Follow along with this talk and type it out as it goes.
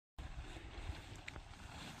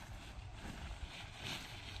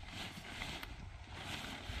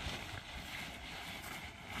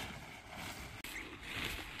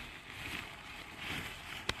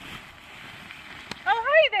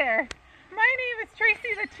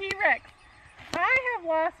T-Rex. I have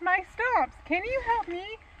lost my stomps. Can you help me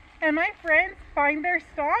and my friends find their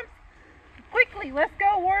stomps? Quickly, let's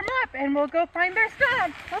go warm up and we'll go find their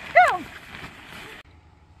stomps. Let's go.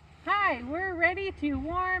 Hi, we're ready to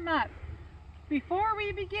warm up. Before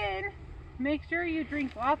we begin, make sure you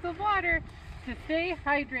drink lots of water to stay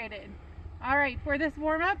hydrated. All right, for this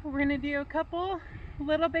warm up, we're gonna do a couple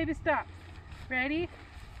little baby stomps. Ready?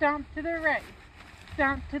 Stomp to the right,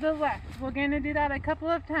 stomp to the left. We're gonna do that a couple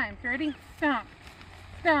of times. Ready? Stomp,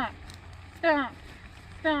 stomp, stomp,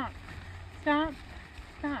 stomp, stomp,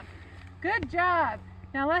 stomp. Good job.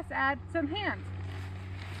 Now let's add some hands.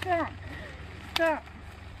 Stomp, stomp,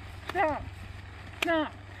 stomp,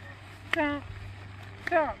 stomp, stomp,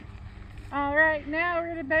 stomp. All right, now we're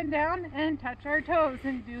gonna bend down and touch our toes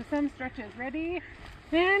and do some stretches. Ready?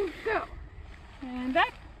 And go. And up,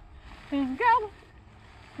 and go,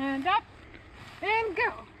 and up, and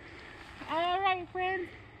go. All right, friends,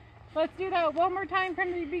 let's do that one more time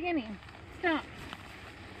from the beginning. Stomp,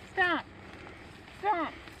 stomp,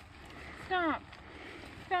 stomp, stomp,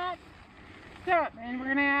 stomp, stomp. And we're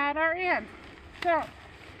gonna add our hands. Stomp,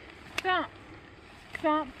 stomp,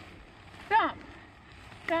 stomp, stomp,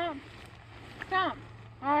 stomp, stomp.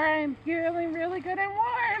 All right, I'm feeling really good and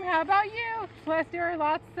warm. How about you? Let's do our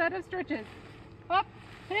last set of stretches. Up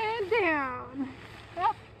and down,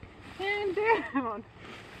 up and down,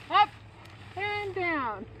 up and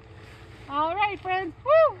down. All right, friends.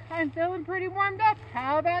 Woo! I'm feeling pretty warmed up.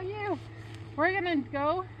 How about you? We're gonna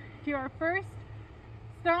go to our first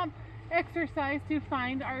stomp exercise to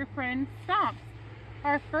find our friend's stomps.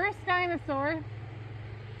 Our first dinosaur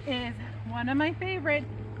is one of my favorite,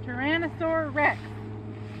 Dinosaur Rex.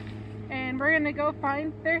 And we're gonna go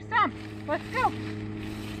find their stomps. Let's go.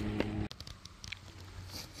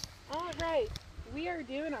 All right, we are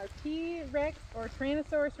doing our T-Rex or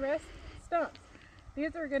Tyrannosaurus Rex stomps.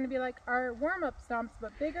 These are gonna be like our warm-up stomps,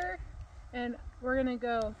 but bigger. And we're gonna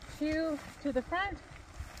go 2 to the front,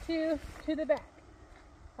 2 to the back.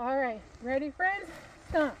 All right, ready, friends?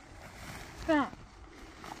 Stomp, stomp,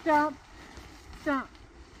 stomp, stomp.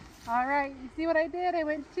 All right, you see what I did? I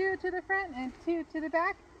went 2 to the front and 2 to the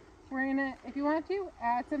back. We're gonna, if you want to,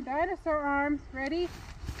 add some dinosaur arms. Ready?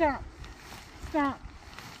 Stomp, stomp,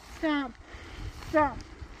 stomp, stomp,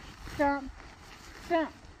 stomp,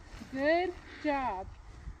 stomp. Good job.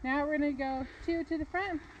 Now we're gonna go 2 to the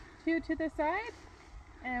front, 2 to the side,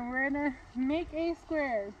 and we're gonna make a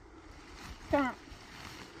square. Stomp,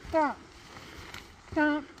 stomp,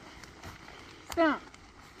 stomp, stomp,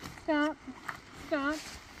 stomp, stomp,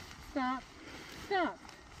 stomp, stomp.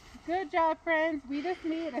 Good job, friends. We just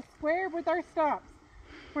made a square with our stomps.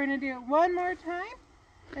 We're gonna do it one more time,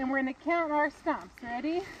 and we're gonna count our stomps.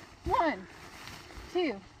 Ready? 1,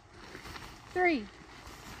 2, 3,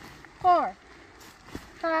 4,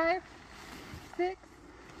 5, 6,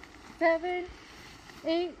 7,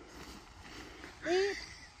 8. 8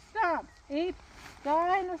 stomps. 8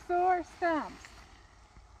 dinosaur stomps.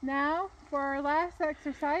 Now, for our last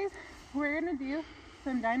exercise, we're gonna do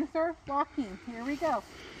some dinosaur walking. Here we go.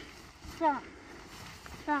 Stomp,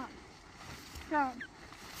 stomp, stomp,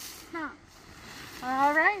 stomp.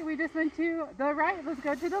 All right, we just went to the right. Let's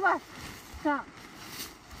go to the left. Stomp,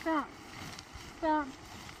 stomp, stomp,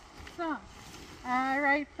 stomp. All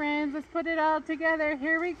right, friends, let's put it all together.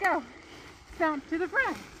 Here we go. Stomp to the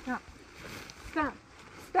front. Stomp, stomp,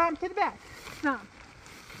 stomp to the back. Stomp,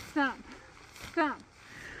 stomp, stomp.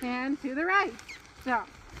 And to the right. Stomp,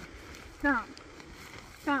 stomp,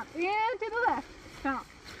 stomp. And to the left. Stomp,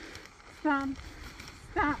 stomp,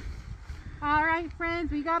 stomp. All right,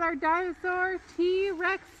 friends, we got our dinosaur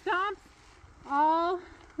T-Rex stomps all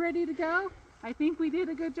ready to go. I think we did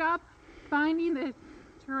a good job finding the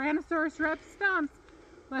Tyrannosaurus Rex stomps.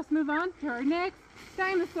 Let's move on to our next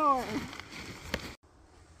dinosaur.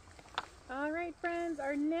 All right, friends,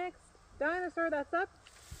 our next dinosaur that's up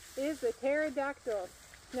is the pterodactyl.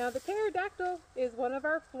 Now, the pterodactyl is one of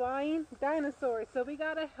our flying dinosaurs, so we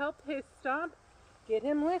gotta help his stomp get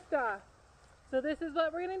him liftoff. So this is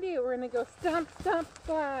what we're gonna do. We're gonna go stomp, stomp,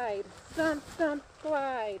 glide, stomp, stomp,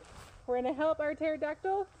 glide. We're gonna help our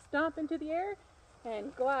pterodactyl stomp into the air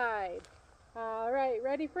and glide. All right,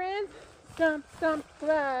 ready, friends? Stomp, stomp,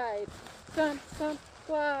 glide, stomp, stomp,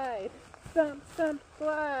 glide, stomp, stomp,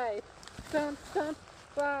 glide, stomp, stomp,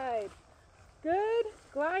 glide. Good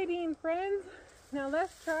gliding, friends. Now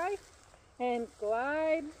let's try and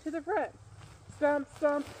glide to the front. Stomp,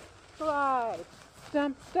 stomp, glide,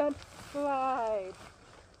 stomp, stomp, glide.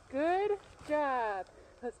 Good job.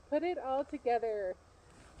 Let's put it all together.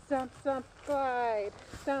 Stomp, stomp, glide,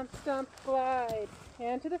 stomp, stomp, glide.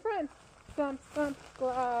 And to the front. Stomp, stomp,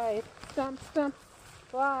 glide, stomp, stomp,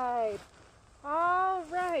 slide. All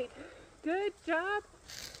right, good job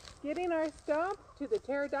getting our stomp to the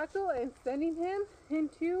pterodactyl and sending him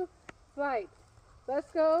into flight.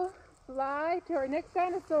 Let's go fly to our next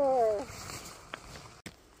dinosaur.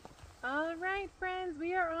 All right, friends,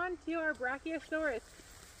 we are on to our Brachiosaurus.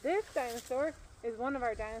 This dinosaur is one of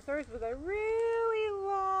our dinosaurs with a really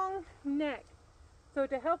long neck. So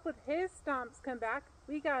to help with his stomps come back,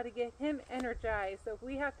 we got to get him energized. So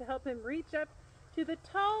we have to help him reach up to the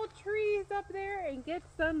tall trees up there and get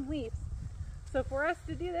some leaves. So for us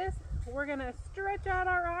to do this, we're going to stretch out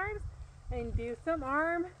our arms and do some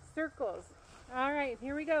arm circles. All right,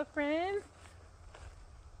 here we go, friends.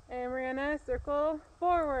 And we're going to circle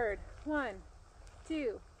forward. 1,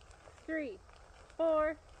 2, 3,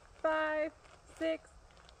 4, 5, 6,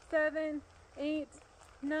 7, 8,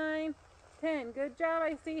 9, 10. Good job.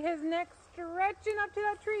 I see his neck stretching up to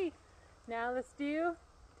that tree. Now let's do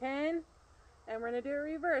 10, and we're going to do a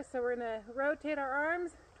reverse. So we're going to rotate our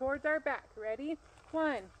arms towards our back. Ready?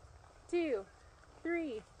 1, 2,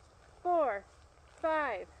 3, 4,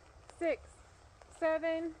 5, 6,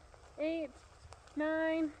 7, 8,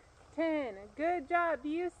 9, 10. Good job. Do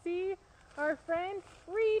you see our friend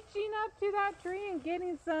reaching up to that tree and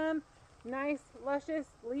getting some nice luscious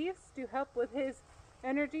leaves to help with his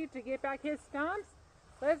energy to get back his stomps?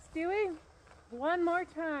 Let's do it one more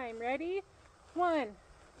time. Ready? 1,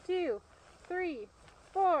 2, 3,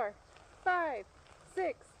 4, 5,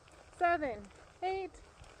 6, 7, 8,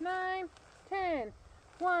 9, 10.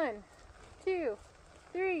 1, 2,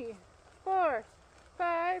 3, 4,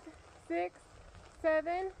 5, 6,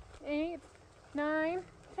 7, 8, 9,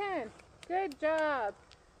 10. Good job.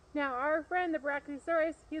 Now our friend the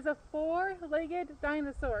Brachiosaurus, he's a four-legged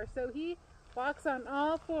dinosaur, so he walks on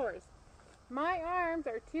all fours. My arms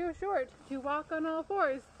are too short to walk on all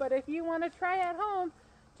fours, but if you want to try at home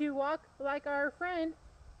to walk like our friend,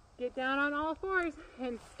 get down on all fours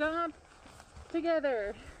and stomp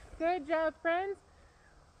together. Good job, friends.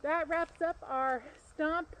 That wraps up our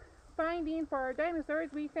stomp finding for our dinosaurs.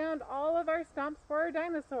 We found all of our stomps for our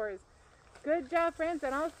dinosaurs. Good job, friends,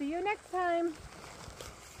 and I'll see you next time.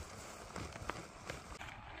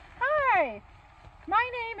 Hi, my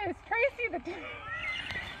name is Tracy the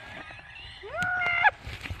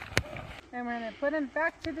and we're going to put him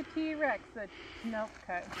back to the T-Rex, the nope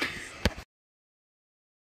cut.